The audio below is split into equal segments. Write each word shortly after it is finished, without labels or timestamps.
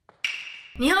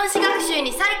日本史学習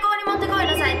に最高にもってこい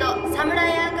のサイトサムラ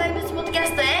イアーカイブスポッドキャ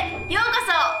ストへようこ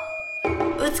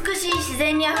そ。美しい自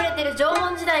然にあふれてる縄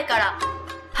文時代から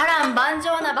波乱万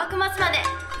丈な幕末まで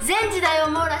全時代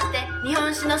を網羅して日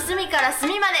本史の隅から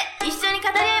隅まで一緒に語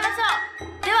り合いましょう。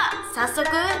では早速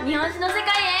日本史の世界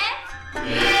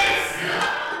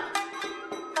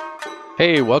へ。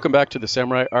Hey, welcome back to the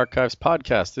Samurai Archives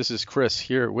podcast. This is Chris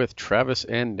here with Travis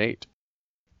and Nate.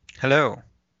 Hello.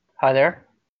 Hi there.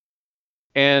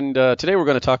 And today we're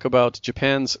going to talk about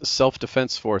Japan's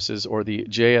Self-Defense Forces, or the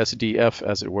JSDF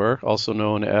as it were, also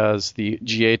known as the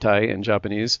Jieitai in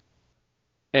Japanese.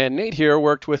 And Nate here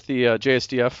worked with the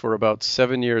JSDF for about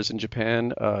 7 years in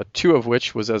Japan, 2 of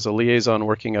which was as a liaison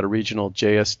working at a regional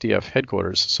JSDF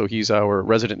headquarters. So he's our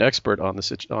resident expert on the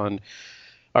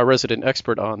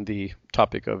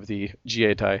topic of the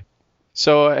Jieitai.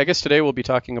 So I guess today we'll be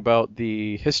talking about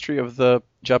the history of the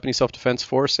Japanese Self-Defense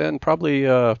Force and probably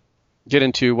get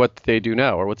into what they do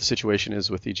now, or what the situation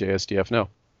is with the JSDF now.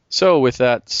 So with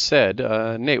that said,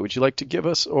 Nate, would you like to give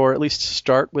us, or at least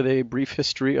start with a brief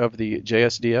history of the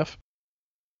JSDF?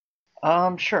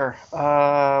 Sure.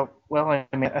 Well, I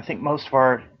think most of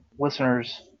our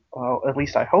listeners, at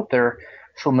least I hope they're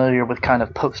familiar with kind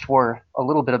of post-war, a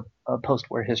little bit of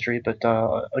post-war history, but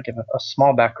I'll give a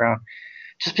small background,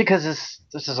 just because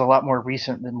this is a lot more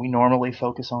recent than we normally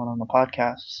focus on the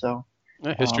podcast. So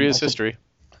history is history.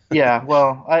 Yeah,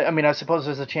 well, I suppose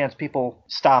there's a chance people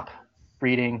stop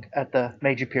reading at the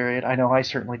Meiji period. I know I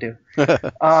certainly do.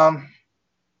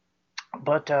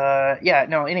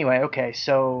 Anyway, okay,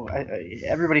 so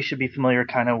everybody should be familiar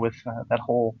kind of with that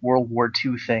whole World War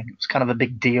II thing. It was kind of a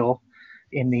big deal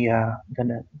in the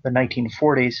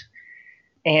 1940s.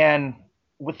 And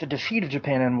with the defeat of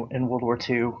Japan in World War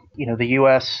II, the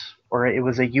U.S., or it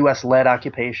was a U.S.-led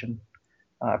occupation.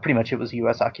 Pretty much it was a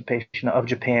U.S. occupation of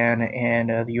Japan, and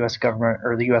the U.S. government,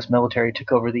 or the U.S. military,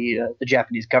 took over the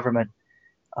Japanese government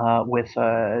with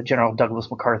General Douglas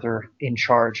MacArthur in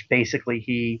charge. Basically,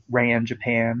 he ran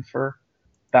Japan for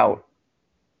about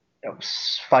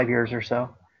 5 years or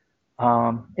so,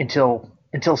 until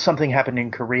something happened in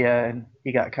Korea, and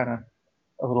he got kind of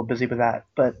a little busy with that.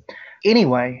 But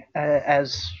anyway,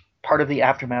 as part of the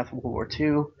aftermath of World War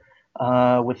II,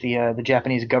 with the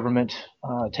Japanese government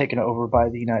taken over by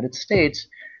the United States,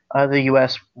 the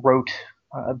U.S. wrote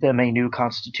them a new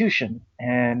constitution,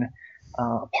 and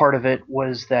part of it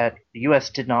was that the U.S.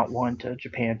 did not want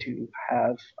Japan to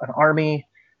have an army,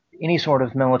 any sort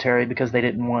of military, because they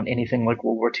didn't want anything like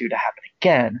World War II to happen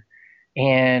again.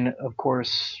 And of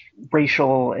course,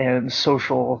 racial and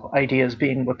social ideas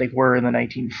being what they were in the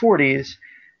 1940s,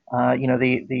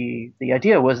 the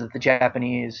idea was that the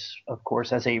Japanese, of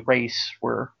course, as a race,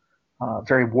 were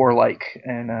very warlike,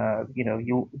 and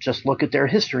you just look at their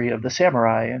history of the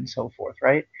samurai and so forth,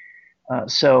 right?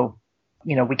 So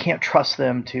we can't trust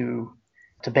them to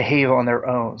behave on their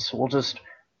own. So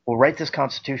we'll write this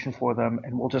constitution for them,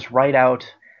 and we'll just write out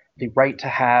the right to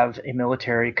have a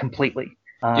military completely.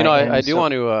 I do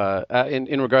want to,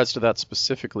 in regards to that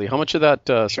specifically, how much of that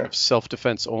sort of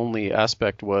self-defense only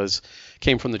aspect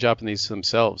came from the Japanese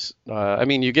themselves?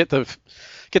 You get the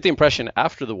impression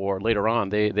after the war, later on,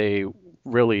 they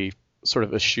really sort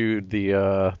of eschewed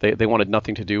they wanted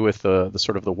nothing to do with the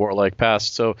sort of the warlike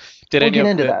past. So we'll get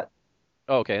into that.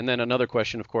 Oh, okay, and then another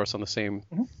question, of course, on the same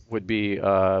would be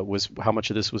was how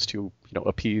much of this was to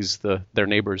appease their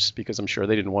neighbors, because I'm sure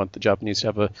they didn't want the Japanese to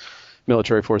have a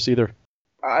military force either.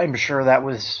 I'm sure that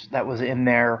was in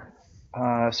there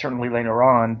certainly later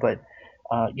on, but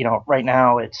right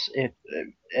now it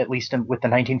at least with the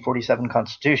 1947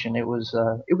 Constitution, it was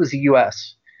the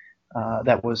U.S.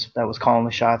 that was calling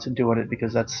the shots and doing it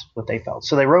because that's what they felt.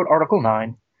 So they wrote Article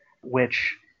 9,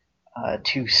 which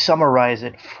to summarize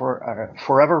it,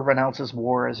 forever renounces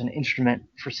war as an instrument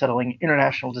for settling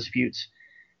international disputes,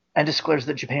 and declares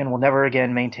that Japan will never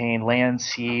again maintain land,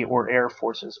 sea, or air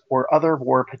forces or other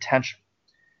war potential.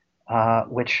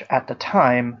 Which at the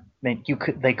time meant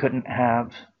they couldn't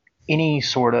have any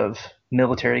sort of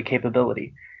military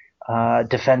capability,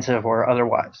 defensive or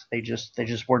otherwise. They just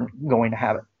weren't going to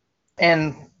have it.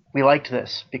 And we liked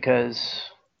this because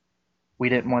we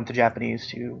didn't want the Japanese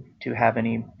to have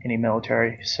any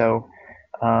military. So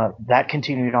that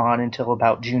continued on until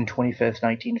about June 25th,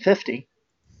 1950,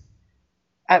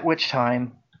 at which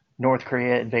time North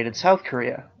Korea invaded South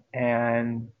Korea,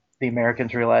 and the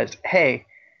Americans realized, hey,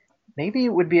 maybe it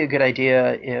would be a good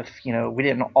idea if, we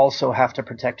didn't also have to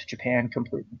protect Japan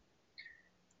completely.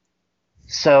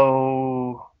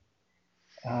 So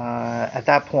at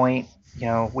that point,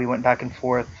 we went back and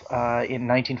forth. In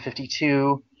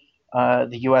 1952,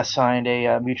 the U.S. signed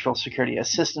a Mutual Security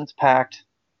Assistance Pact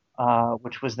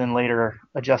which was then later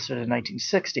adjusted in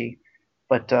 1960.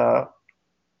 But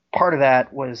part of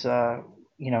that was, the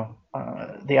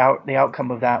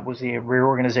outcome of that was the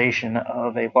reorganization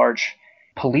of a large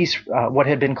police, what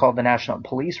had been called the National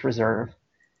Police Reserve,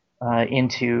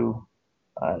 into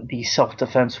the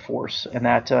Self-Defense Force, and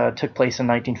that took place in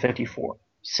 1954.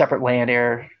 Separate land,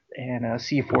 air, and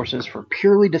sea forces for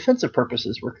purely defensive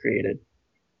purposes were created,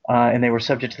 and they were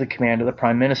subject to the command of the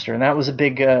Prime Minister. And that was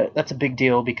that's a big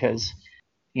deal because,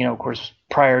 of course,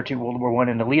 prior to World War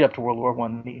I and the lead up to World War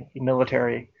I, the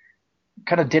military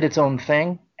kind of did its own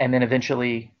thing and then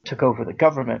eventually took over the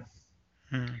government.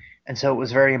 And so it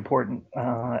was very important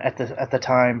at the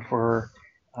time for,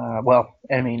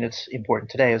 it's important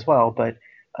today as well, but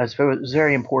it was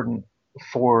very important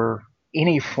for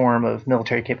any form of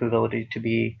military capability to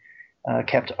be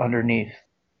kept underneath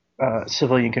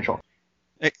civilian control.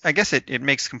 I guess it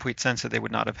makes complete sense that they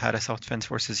would not have had a self-defense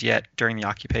forces yet during the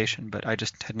occupation, but I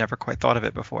just had never quite thought of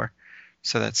it before.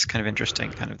 So that's kind of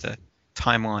interesting, kind of the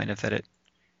timeline of that it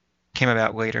came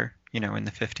about later, in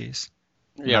the 50s.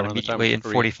 Yeah, not immediately in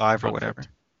 45 or whatever.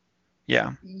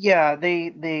 Yeah. Yeah,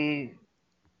 they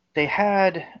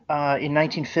had in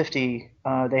 1950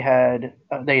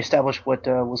 they established what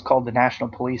was called the National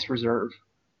Police Reserve,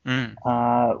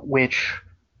 which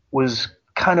was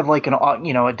kind of like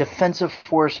a defensive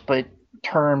force, but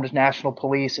termed National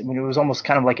Police. I mean, it was almost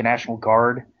kind of like a National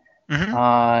Guard,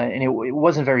 and it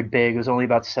wasn't very big. It was only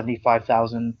about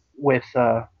 75,000 with,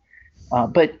 but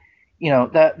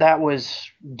that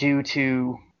was due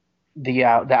to the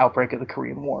outbreak of the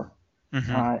Korean War.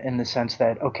 In the sense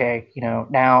that,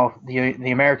 now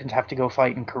the Americans have to go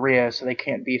fight in Korea, so they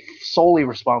can't be solely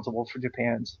responsible for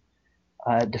Japan's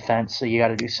defense. So you got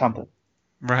to do something,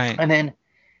 right? And then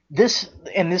this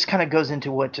kind of goes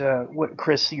into what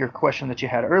Chris, your question that you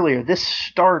had earlier. This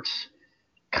starts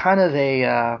kind of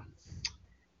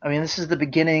this is the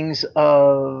beginnings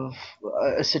of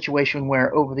a situation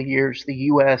where over the years the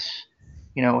U.S.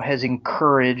 has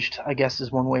encouraged, I guess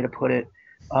is one way to put it,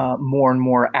 more and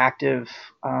more active,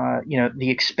 the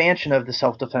expansion of the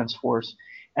self-defense force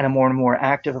and a more and more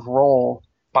active role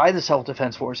by the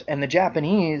self-defense force. And the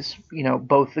Japanese,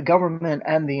 both the government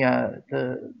and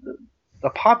the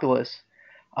populace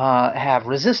have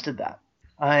resisted that.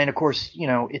 And of course,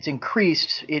 it's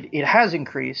increased. It has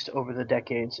increased over the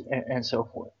decades and so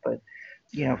forth. But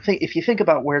if you think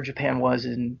about where Japan was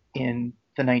in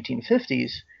the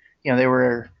 1950s, they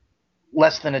were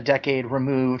less than a decade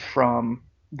removed from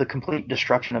the complete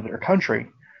destruction of their country.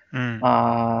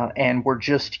 And we're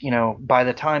just, by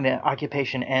the time the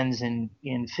occupation ends in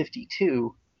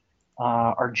 52,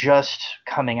 are just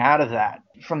coming out of that.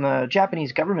 From the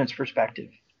Japanese government's perspective,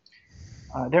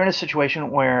 they're in a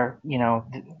situation where,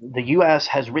 the U.S.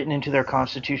 has written into their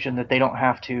constitution that they don't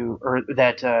have to, or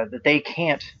that they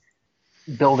can't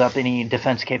build up any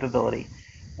defense capability.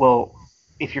 Well,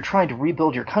 if you're trying to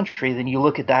rebuild your country, then you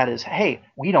look at that as, hey,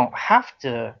 we don't have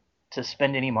to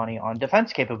spend any money on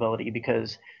defense capability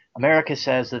because America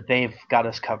says that they've got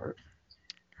us covered.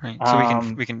 Right.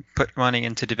 So we can put money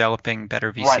into developing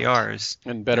better VCRs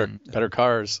and better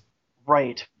cars.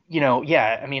 Right.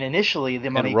 Initially the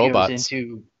money goes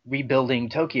into rebuilding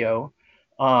Tokyo,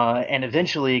 and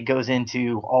eventually goes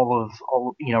into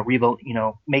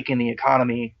making the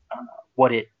economy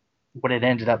what it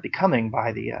ended up becoming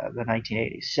by the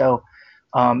 1980s. So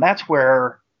that's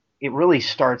where it really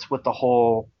starts with the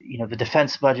whole, the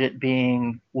defense budget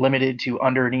being limited to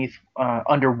under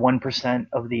 1%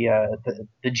 of the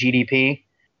GDP,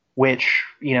 which,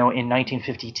 in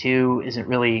 1952 isn't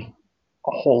really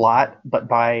a whole lot, but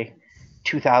by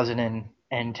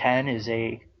 2010 is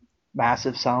a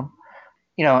massive sum,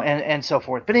 and so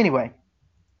forth. But anyway,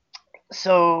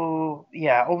 so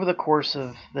yeah, over the course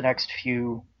of the next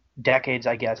few decades,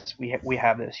 I guess we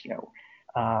have this,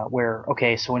 where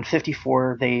so in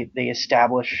 54 they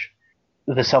establish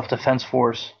the self-defense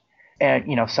force,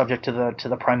 and subject to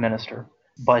the Prime Minister.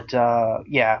 But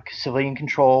civilian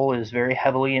control is very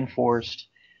heavily enforced.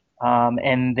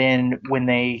 And then when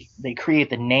they create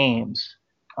the names,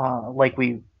 like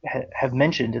we have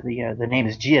mentioned, the name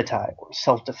is Jiatai, or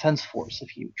self-defense force,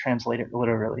 if you translate it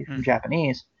literally from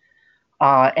Japanese.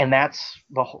 And that's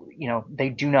the whole, they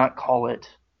do not call it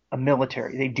a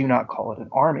military. They do not call it an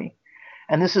army.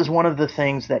 And this is one of the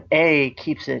things that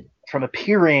keeps it from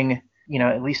appearing,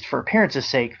 at least for appearance's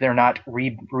sake, they're not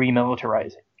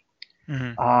remilitarizing.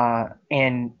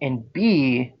 And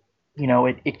B,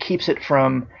 it keeps it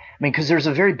from, because there's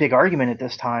a very big argument at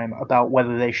this time about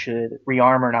whether they should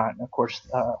rearm or not. And of course,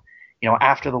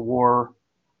 after the war,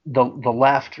 the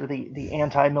left, or the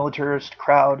anti-militarist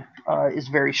crowd is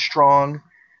very strong.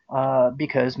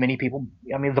 because many people,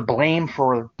 I mean, the blame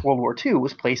for World War II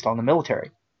was placed on the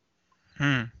military.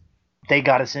 They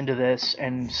got us into this,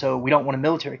 and so we don't want a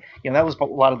military. That was a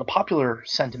lot of the popular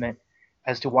sentiment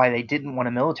as to why they didn't want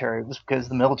a military, was because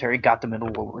the military got them into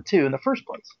World War II in the first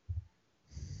place.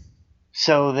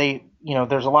 So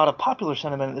there's a lot of popular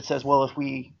sentiment that says, well, if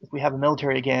we have a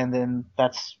military again, then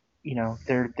that's,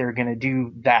 they're going to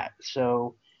do that.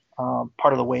 So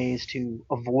part of the way is to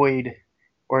avoid,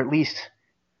 or at least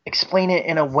explain it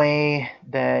in a way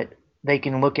that they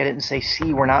can look at it and say,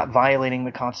 see, we're not violating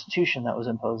the Constitution that was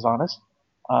imposed on us,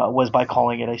 was by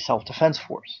calling it a self-defense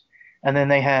force. And then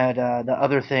they had the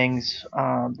other things,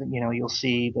 you'll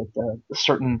see that the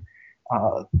certain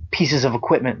pieces of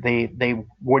equipment they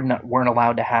weren't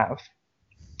allowed to have,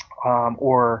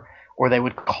 or they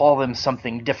would call them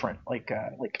something different, like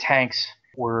tanks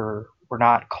were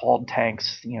not called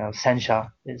tanks.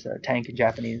 Sensha is a tank in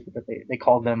Japanese, but they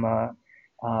called them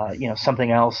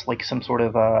something else, like some sort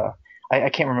of I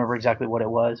can't remember exactly what it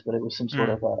was, but it was some sort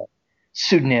of a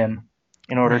pseudonym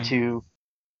in order to,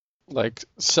 like,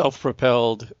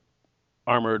 self-propelled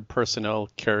armored personnel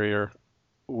carrier,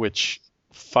 which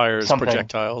fires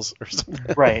projectiles or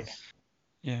something. Right.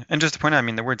 Yeah, and just to point out, I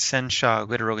mean, the word sensha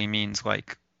literally means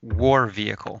like war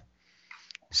vehicle.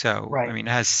 So, right. I mean,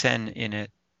 it has sen in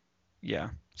it.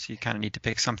 Yeah, so you kind of need to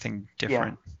pick something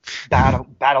different. Yeah.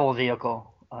 Battle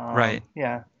vehicle. Right.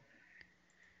 Yeah.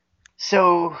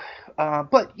 So,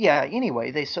 but yeah,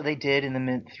 anyway, they did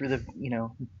through the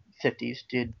 50s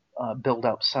did build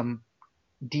up some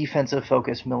defensive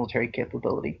focused military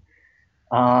capability,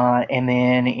 and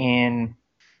then in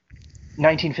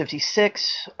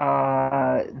 1956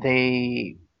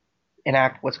 they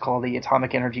enact what's called the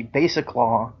Atomic Energy Basic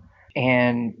Law,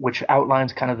 and which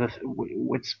outlines kind of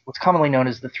what's commonly known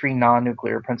as the three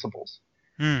non-nuclear principles,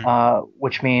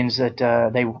 which means that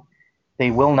they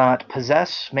will not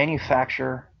possess or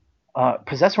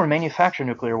manufacture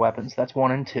nuclear weapons. That's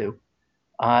 1 and 2.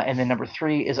 And then number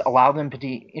 3 is allow them to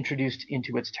be introduced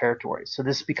into its territory. So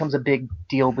this becomes a big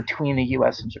deal between the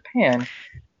U.S. and Japan,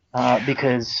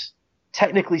 because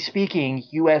technically speaking,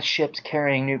 U.S. ships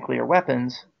carrying nuclear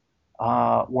weapons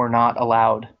were not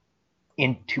allowed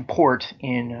into port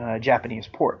in Japanese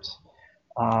ports.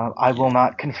 I will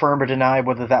not confirm or deny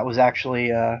whether that was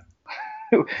actually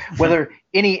whether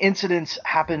any incidents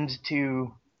happened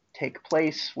to take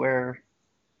place where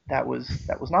that was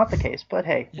not the case. But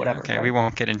hey, whatever. Okay, right? We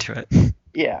won't get into it.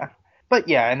 Yeah. But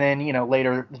yeah, and then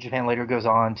later Japan goes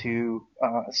on to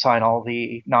sign all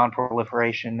the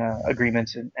non-proliferation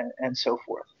agreements and so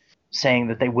forth, saying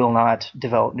that they will not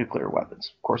develop nuclear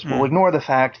weapons. Of course, we'll ignore the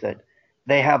fact that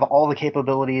they have all the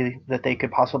capability that they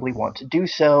could possibly want to do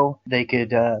so. They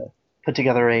could put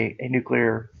together a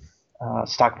nuclear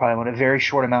stockpile in a very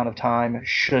short amount of time,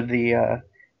 should the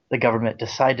government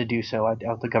decide to do so. I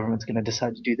doubt the government's going to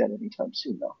decide to do that anytime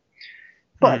soon, though.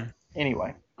 But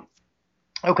anyway.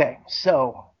 Okay,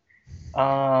 so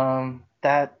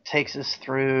that takes us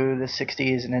through the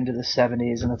 60s and into the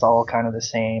 70s, and it's all kind of the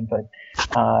same. But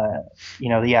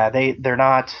they're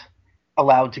not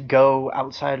allowed to go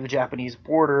outside of the Japanese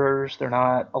borders. They're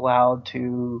not allowed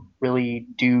to really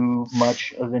do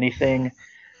much of anything.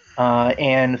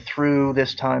 And through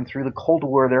this time, through the Cold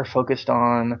War, they're focused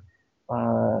on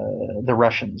the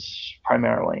Russians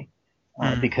primarily,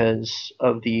 because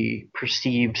of the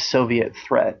perceived Soviet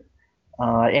threat.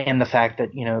 And the fact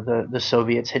that the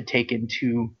Soviets had taken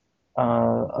 3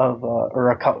 of the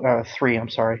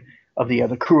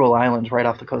Kuril Islands right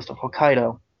off the coast of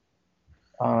Hokkaido.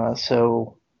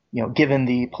 So given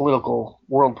the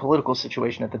world political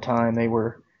situation at the time,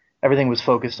 everything was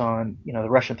focused on the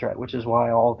Russian threat, which is why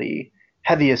all the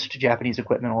heaviest Japanese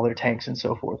equipment, all their tanks and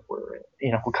so forth, were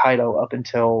in Hokkaido up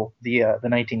until the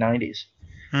 1990s,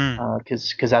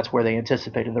 because that's where they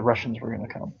anticipated the Russians were going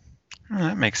to come.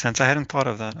 That makes sense. I hadn't thought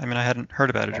of that. I mean, I hadn't heard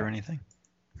about it or anything.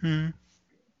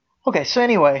 Okay, so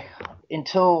anyway,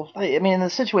 the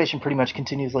situation pretty much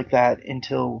continues like that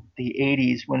until the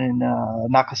 80s, when in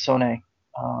Nakasone,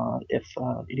 if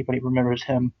anybody remembers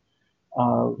him,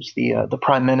 was the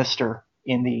prime minister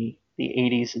in the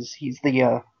 80s.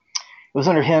 It was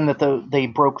under him that they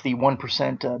broke the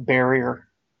 1% barrier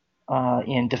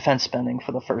in defense spending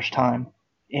for the first time,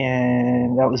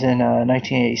 and that was in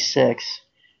 1986.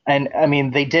 And I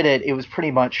mean, they did it. It was pretty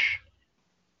much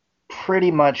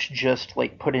just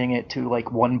like putting it to like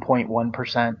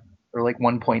 1.1% or like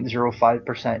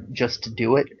 1.05% just to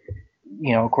do it.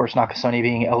 Of course, Nakasone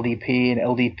being LDP, and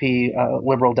LDP,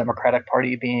 Liberal Democratic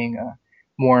Party, being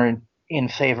more in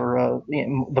favor of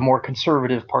the more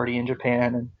conservative party in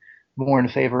Japan, and more in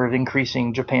favor of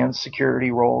increasing Japan's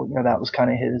security role. That was kind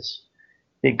of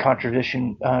big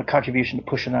contribution to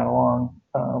pushing that along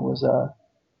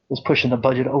was pushing the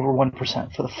budget over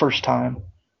 1% for the first time.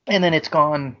 And then it's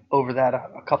gone over that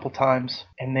a couple times.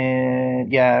 And then,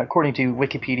 yeah, according to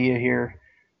Wikipedia here,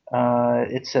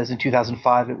 it says in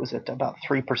 2005 it was at about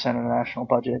 3% of the national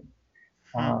budget.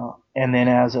 And then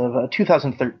as of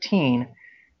 2013,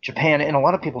 Japan, and a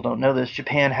lot of people don't know this,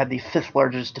 Japan had the 5th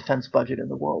largest defense budget in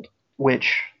the world,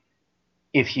 which,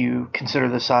 if you consider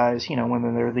the size,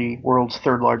 when they're the world's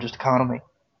 3rd largest economy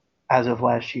as of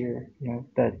last year,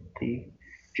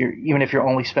 even if you're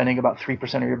only spending about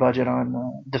 3% of your budget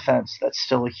on defense, that's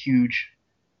still a huge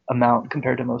amount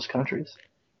compared to most countries.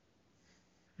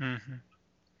 Mm-hmm.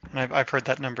 I've heard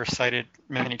that number cited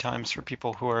many times for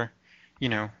people who are,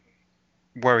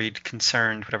 worried,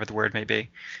 concerned, whatever the word may be,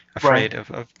 afraid of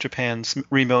Japan's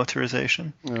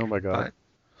remilitarization. Oh my God.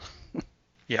 But,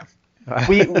 yeah.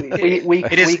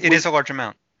 It is a large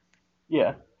amount.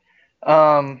 Yeah.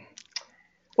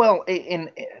 Well, in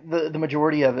the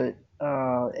majority of it,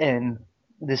 and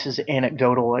this is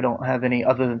anecdotal. I don't have any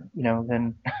other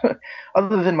than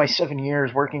other than my 7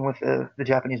 years working with the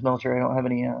Japanese military. I don't have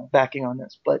any backing on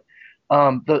this, but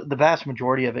the vast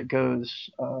majority of it goes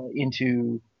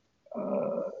into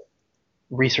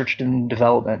research and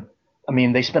development. I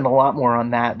mean, they spend a lot more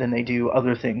on that than they do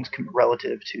other things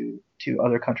relative to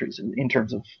other countries in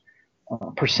terms of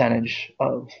percentage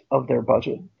of their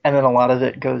budget. And then a lot of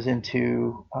it goes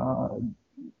into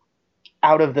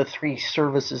out of the 3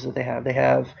 services that they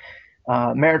have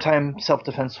maritime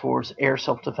self-defense force, air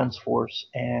self-defense force,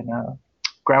 and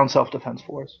ground self-defense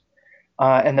force.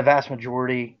 And the vast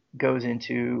majority goes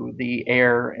into the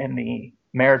air and the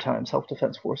maritime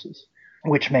self-defense forces,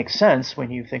 which makes sense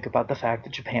when you think about the fact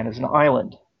that Japan is an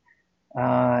island.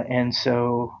 And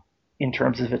so in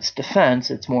terms of its defense,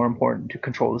 it's more important to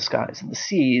control the skies and the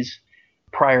seas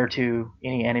prior to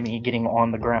any enemy getting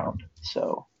on the ground.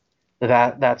 So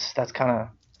that's kind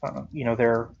of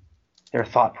their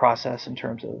thought process in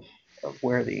terms of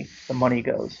where the money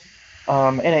goes.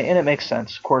 And it makes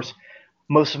sense. Of course,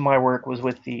 most of my work was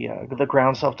with the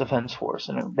ground self-defense force,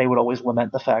 and they would always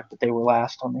lament the fact that they were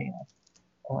last on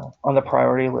the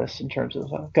priority list in terms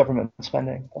of government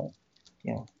spending. But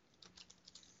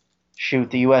shoot,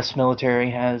 the U.S.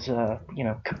 military has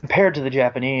compared to the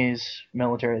Japanese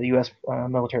military, the U.S.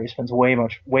 military spends way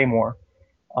more,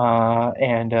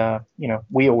 and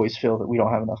we always feel that we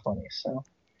don't have enough money. So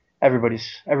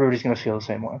everybody's going to feel the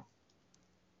same way.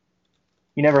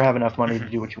 You never have enough money to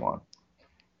do what you want.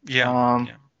 Yeah.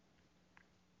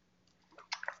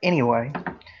 Anyway,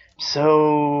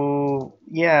 so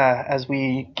yeah, as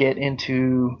we get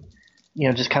into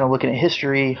just kind of looking at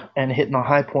history and hitting the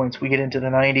high points, we get into the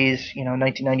 90s.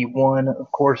 1991,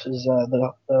 of course, is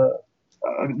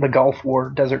the Gulf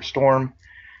War, Desert Storm,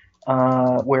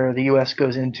 where the U.S.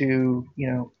 goes into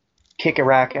kick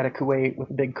Iraq out of Kuwait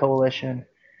with a big coalition,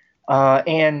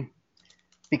 and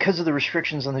because of the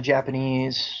restrictions on the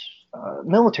Japanese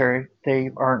military, they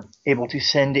aren't able to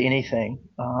send anything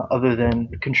other than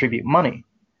contribute money,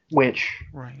 which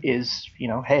is,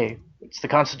 hey, it's the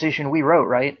Constitution we wrote,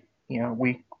 right?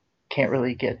 We can't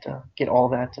really get all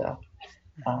that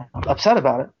upset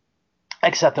about it,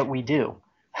 except that we do.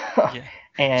 Yeah.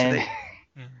 And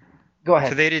go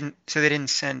ahead. So they didn't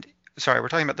send. Sorry, we're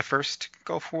talking about the first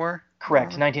Gulf War.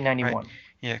 Correct, 1991. Right.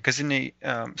 Yeah, because so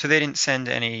they didn't send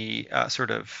any sort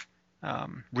of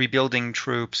rebuilding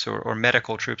troops or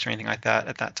medical troops or anything like that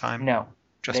at that time. No,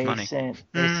 just money. They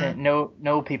sent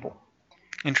no people.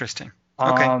 Interesting.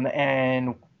 Okay. And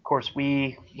of course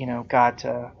we got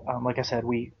like I said,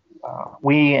 we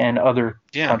and other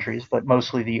countries, but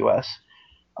mostly the U.S.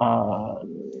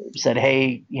 Said,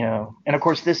 hey, and of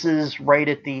course this is right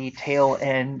at the tail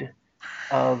end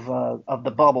of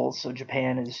the bubble. So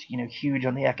Japan is huge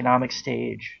on the economic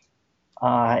stage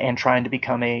and trying to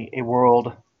become a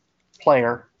world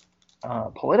player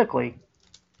politically.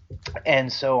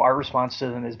 And so our response to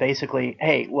them is basically,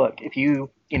 hey, look, if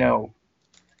you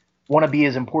want to be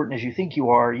as important as you think you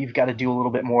are, you've got to do a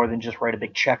little bit more than just write a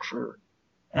big check for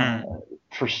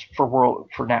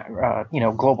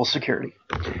global security.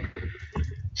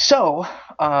 So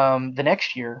the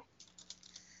next year,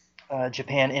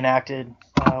 Japan enacted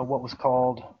what was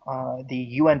called the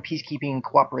UN Peacekeeping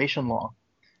Cooperation Law.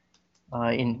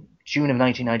 In June of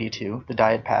 1992, the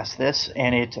Diet passed this,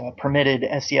 and it permitted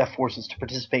SDF forces to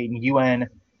participate in UN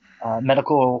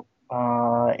medical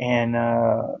and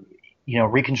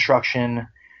reconstruction,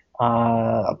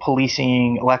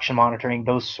 policing, election monitoring,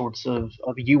 those sorts of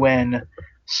UN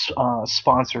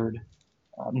sponsored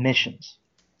missions.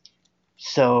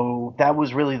 So that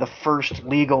was really the first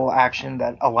legal action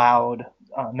that allowed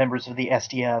members of the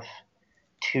SDF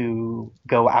to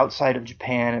go outside of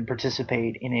Japan and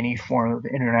participate in any form of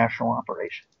international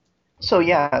operation. So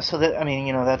yeah, so that I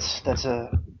mean, that's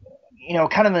a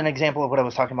kind of an example of what I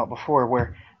was talking about before,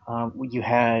 where you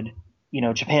had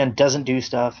Japan doesn't do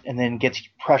stuff and then gets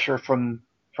pressure from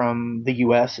the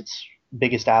U.S., its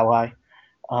biggest ally,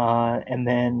 and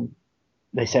then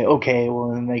they say, okay,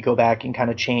 well, then they go back and kind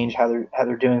of change how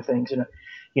they're doing things. And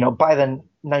by the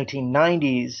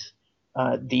 1990s,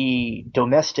 the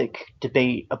domestic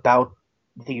debate about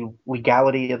the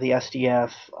legality of the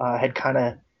SDF had kind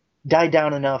of died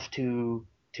down enough to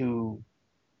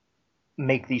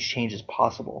make these changes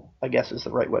possible, I guess is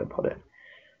the right way to put it.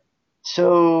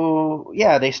 So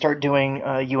yeah, they start doing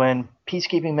UN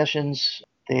peacekeeping missions.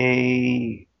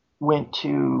 They went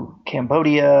to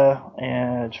Cambodia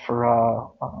and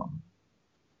for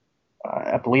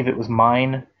I believe it was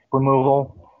mine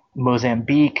removal,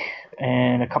 Mozambique,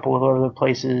 and a couple of other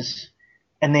places.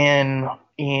 And then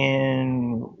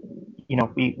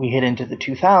we hit into the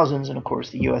 2000s, and of course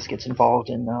the U.S. gets involved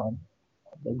in the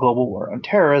global war on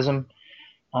terrorism,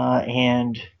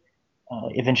 and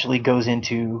eventually goes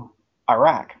into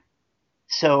Iraq.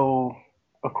 So,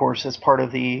 of course, as part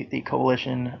of the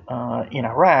coalition in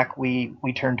Iraq, we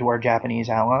turn to our Japanese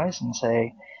allies and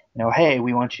say, hey,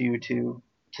 we want you to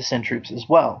send troops as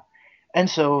well. And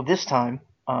so this time,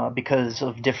 because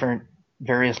of different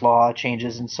various law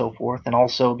changes and so forth, and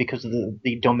also because of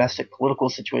the domestic political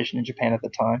situation in Japan at the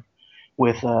time,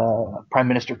 with Prime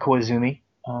Minister Koizumi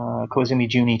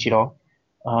Junichiro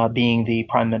being the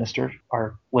prime minister.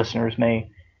 Our listeners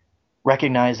may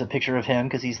recognize a picture of him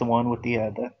because he's the one with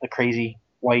the crazy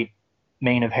white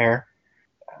mane of hair.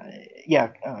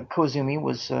 Koizumi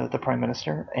was the prime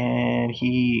minister, and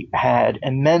he had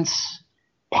immense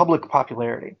public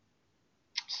popularity.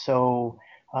 So,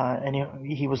 and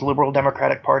he was Liberal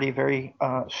Democratic Party, very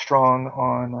strong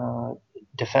on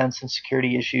defense and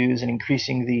security issues, and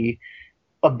increasing the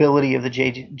ability of the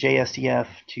JSDF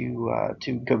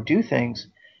to go do things.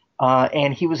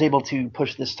 And he was able to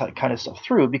push this kind of stuff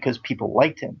through because people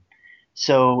liked him.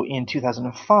 So in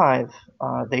 2005,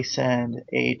 they send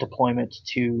a deployment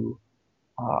to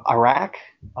Iraq.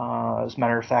 As a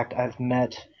matter of fact, I've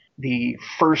met the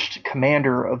first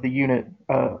commander of the unit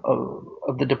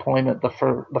of the deployment.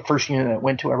 The first unit that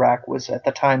went to Iraq was at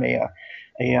the time a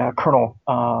Colonel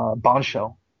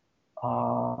Bansho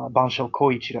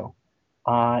Koichiro.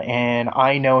 And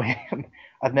I know him.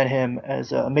 I've met him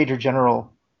as a Major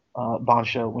General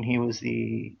Bansho when he was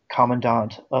the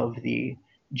commandant of the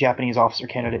Japanese Officer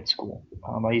Candidate School.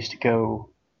 I used to go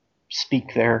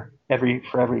speak there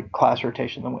for every class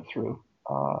rotation that went through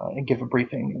and give a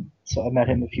briefing. So I met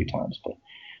him a few times, but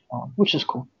which is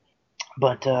cool.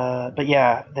 But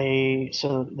yeah, they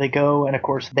go, and of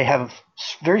course they have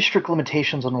very strict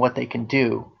limitations on what they can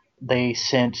do. They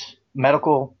sent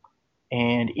medical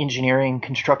and engineering,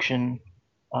 construction,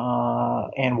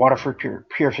 and water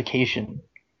purification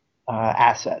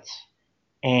assets,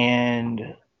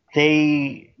 and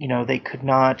they could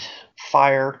not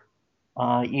fire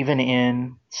even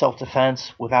in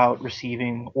self-defense without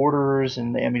receiving orders,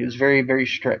 and it was very, very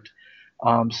strict.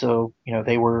 So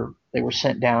they were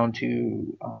sent down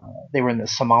to they were in the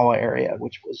Samala area,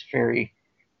 which was very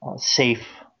safe,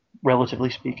 relatively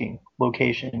speaking,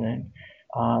 location, and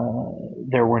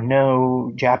there were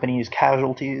no Japanese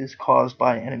casualties caused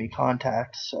by enemy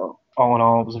contact. So all in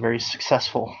all, it was a very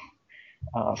successful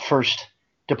first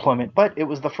deployment. But it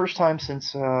was the first time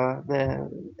since the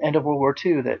end of World War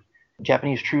II that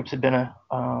Japanese troops had been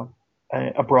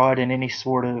abroad in any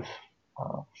sort of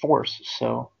force.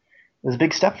 So it was a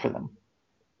big step for them.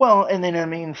 Well, and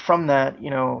then from that,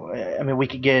 we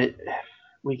could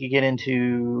get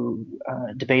into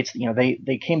debates.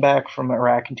 They came back from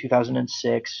Iraq in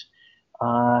 2006,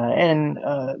 and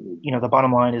the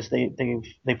bottom line is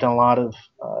they've done a lot of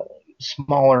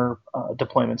smaller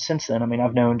deployments since then.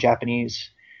 I've known Japanese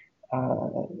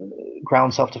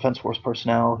ground self-defense force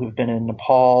personnel who've been in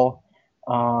Nepal,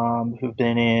 who've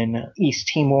been in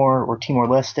East Timor or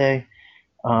Timor-Leste,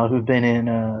 who've been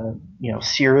in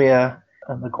Syria,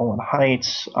 the Golan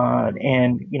Heights,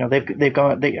 and they've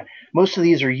gone. Most of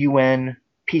these are UN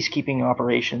peacekeeping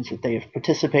operations that they have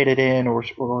participated in, or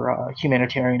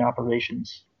humanitarian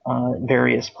operations in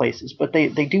various places. But they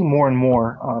do more and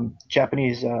more.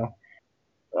 Japanese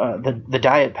the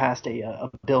Diet passed a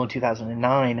bill in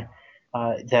 2009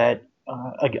 that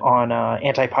on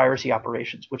anti-piracy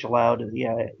operations, which allowed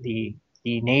the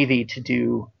Navy to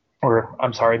do, or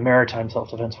I'm sorry, Maritime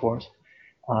Self-Defense Force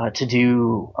to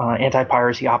do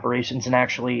anti-piracy operations, and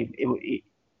actually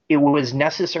it was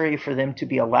necessary for them to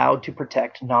be allowed to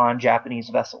protect non-Japanese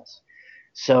vessels.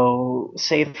 So,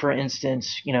 say for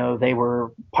instance, they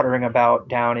were puttering about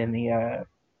down in the,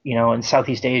 in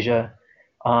Southeast Asia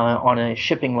on a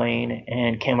shipping lane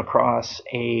and came across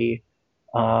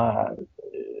uh,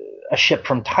 a ship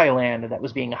from Thailand that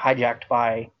was being hijacked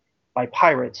by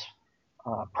pirates.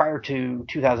 Prior to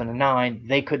 2009,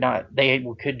 they could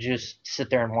just sit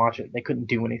there and watch it. They couldn't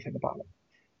do anything about it.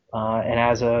 And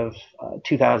as of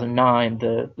 2009,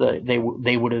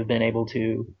 they would have been able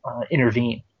to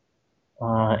intervene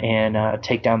and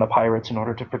take down the pirates in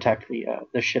order to protect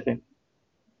the shipping.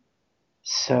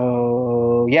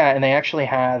 So yeah, and they actually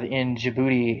have in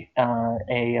Djibouti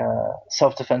a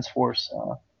self-defense force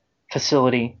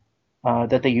facility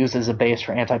that they use as a base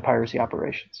for anti-piracy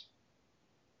operations.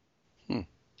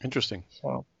 Interesting.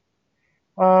 So,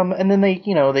 and then they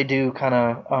do kind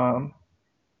of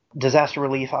disaster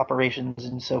relief operations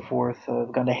and so forth.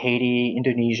 They've gone to Haiti,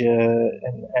 Indonesia,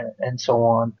 and so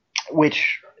on,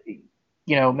 which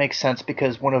makes sense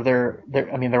because one of their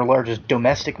largest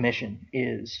domestic mission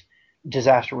is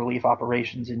disaster relief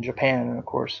operations in Japan. And of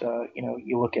course,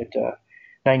 you look at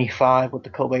 95 with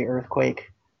the Kobe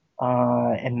earthquake,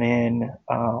 and then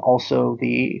also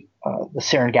the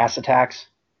sarin gas attacks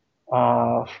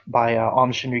by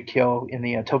Aum Shinrikyo in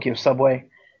the Tokyo subway.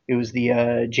 It was the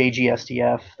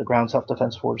JSDF, the ground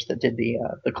self-defense force, that did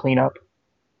the cleanup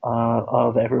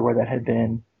of everywhere that had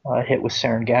been hit with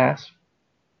sarin gas.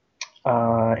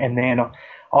 And then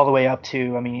all the way up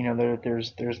to,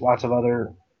 there's lots of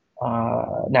other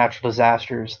natural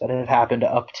disasters that have happened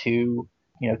up to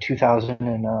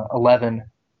 2011,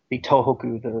 the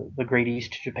Tohoku, the Great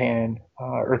East Japan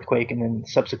earthquake, and then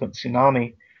subsequent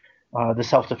tsunami. The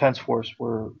self-defense force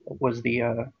was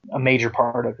a major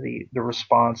part of the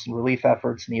response and relief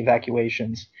efforts and the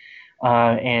evacuations.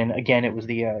 And again, it was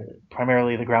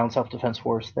primarily the ground self-defense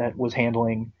force that was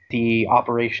handling the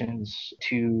operations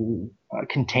to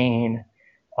contain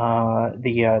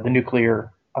the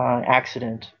nuclear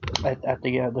accident at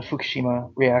the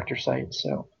Fukushima reactor site.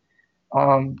 So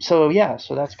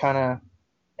that's kind of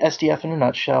SDF in a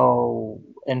nutshell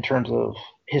in terms of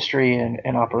history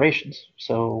and operations.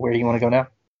 So where do you want to go now?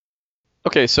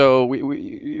 Okay, so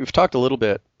we've talked a little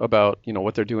bit about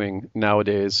what they're doing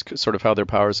nowadays, sort of how their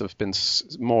powers have been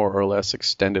more or less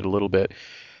extended a little bit.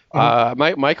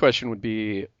 Mm-hmm. My question would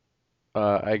be,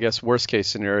 I guess, worst case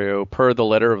scenario, per the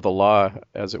letter of the law,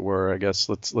 as it were. I guess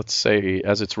let's say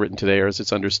as it's written today or as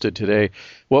it's understood today.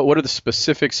 What are the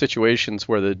specific situations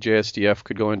where the JSDF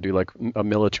could go and do like a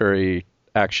military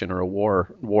action or a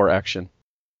war action?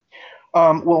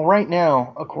 Well, right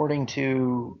now, according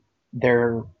to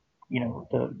their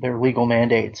their legal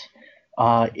mandates,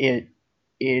 it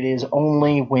is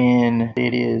only when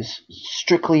it is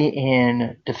strictly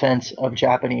in defense of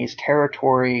Japanese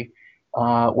territory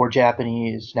or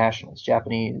Japanese nationals,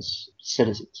 Japanese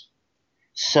citizens.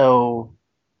 So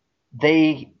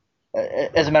they,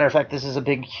 as a matter of fact, this is a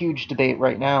huge debate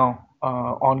right now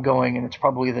ongoing, and it's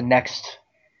probably the next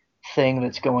thing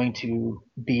that's going to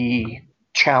be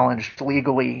challenged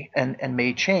legally and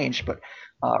may change. But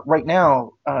right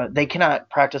now, they cannot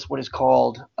practice what is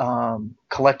called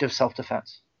collective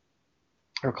self-defense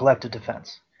or collective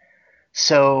defense.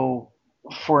 So,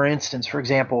 for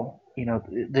example,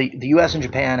 the U.S. and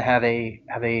Japan have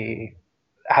an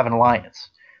alliance.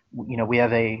 We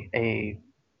have a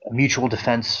mutual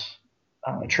defense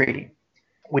treaty,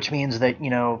 which means that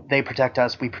they protect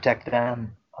us, we protect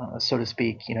them. So to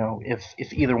speak,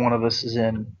 if either one of us is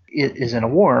in a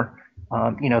war,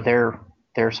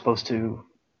 they're supposed to.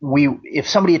 If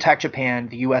somebody attacked Japan,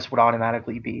 the U.S. would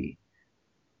automatically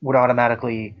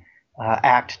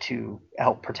act to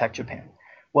help protect Japan.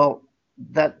 Well,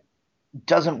 that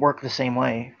doesn't work the same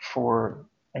way for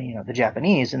the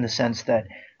Japanese, in the sense that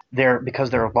because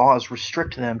their laws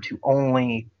restrict them to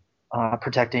only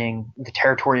protecting the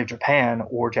territory of Japan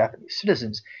or Japanese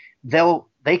citizens.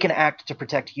 They can act to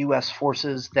protect U.S.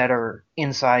 forces that are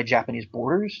inside Japanese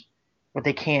borders, but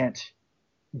they can't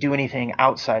do anything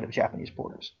outside of Japanese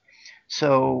borders.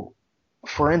 So,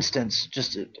 for instance,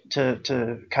 just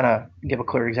to kind of give a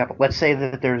clear example, let's say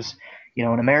that there's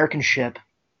an American ship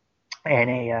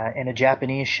and a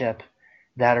Japanese ship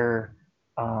that are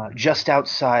just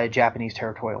outside Japanese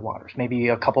territorial waters, maybe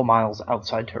a couple miles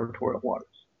outside territorial waters,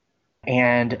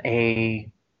 and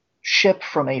a ship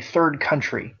from a third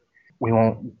country. We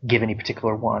won't give any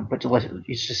particular one, but let's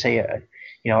just say a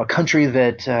country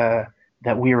that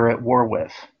we are at war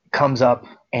with comes up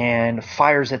and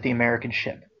fires at the American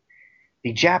ship.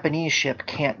 The Japanese ship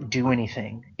can't do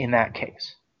anything in that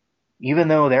case, even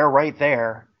though they're right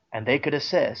there and they could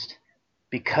assist.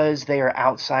 Because they are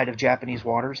outside of Japanese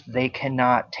waters, they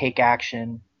cannot take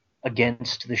action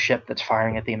against the ship that's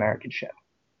firing at the American ship,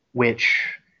 which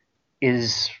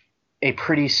is a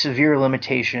pretty severe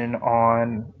limitation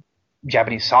on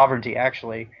Japanese sovereignty,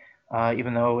 actually,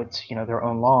 even though it's their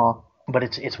own law. But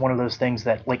it's one of those things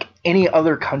that, like any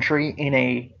other country in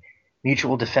a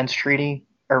mutual defense treaty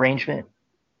arrangement,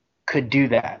 could do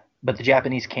that, but the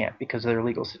Japanese can't because of their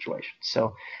legal situation.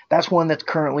 So that's one that's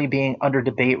currently being under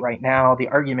debate right now. The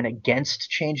argument against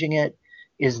changing it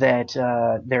is that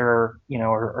there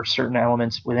are certain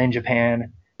elements within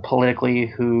Japan politically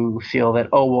who feel that,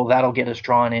 oh, well, that'll get us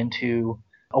drawn into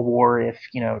a war. If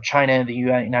China and the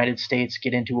United States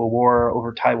get into a war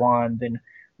over Taiwan, then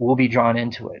we'll be drawn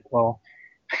into it. Well,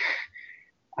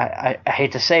 I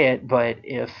hate to say it, but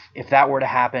if that were to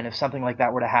happen, if something like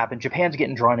that were to happen, Japan's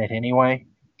getting drawn in anyway.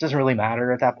 It doesn't really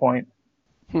matter at that point.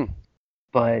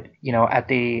 But at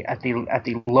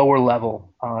the lower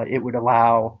level, it would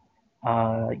allow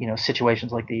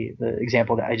situations like the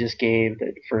example that I just gave,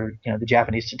 that for the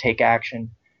Japanese to take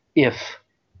action if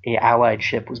a Allied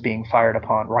ship was being fired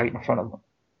upon right in front of them,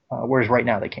 whereas right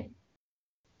now they can't.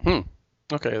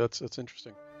 Okay, that's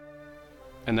interesting.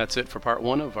 And that's it for part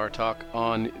 1 of our talk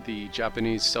on the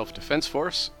Japanese Self-Defense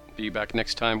Force. Be back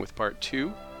next time with part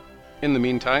 2. In the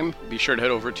meantime, be sure to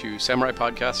head over to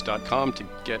samuraipodcast.com to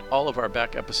get all of our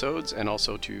back episodes, and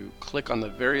also to click on the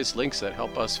various links that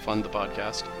help us fund the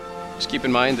podcast. Just keep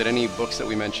in mind that any books that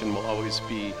we mention will always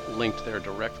be linked there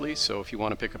directly, so if you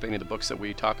want to pick up any of the books that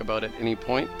we talk about at any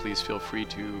point, please feel free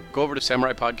to go over to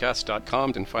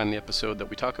samuraipodcast.com and find the episode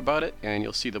that we talk about it, and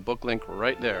you'll see the book link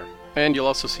right there. And you'll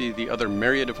also see the other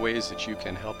myriad of ways that you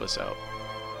can help us out.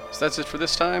 So that's it for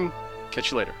this time.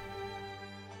 Catch you later.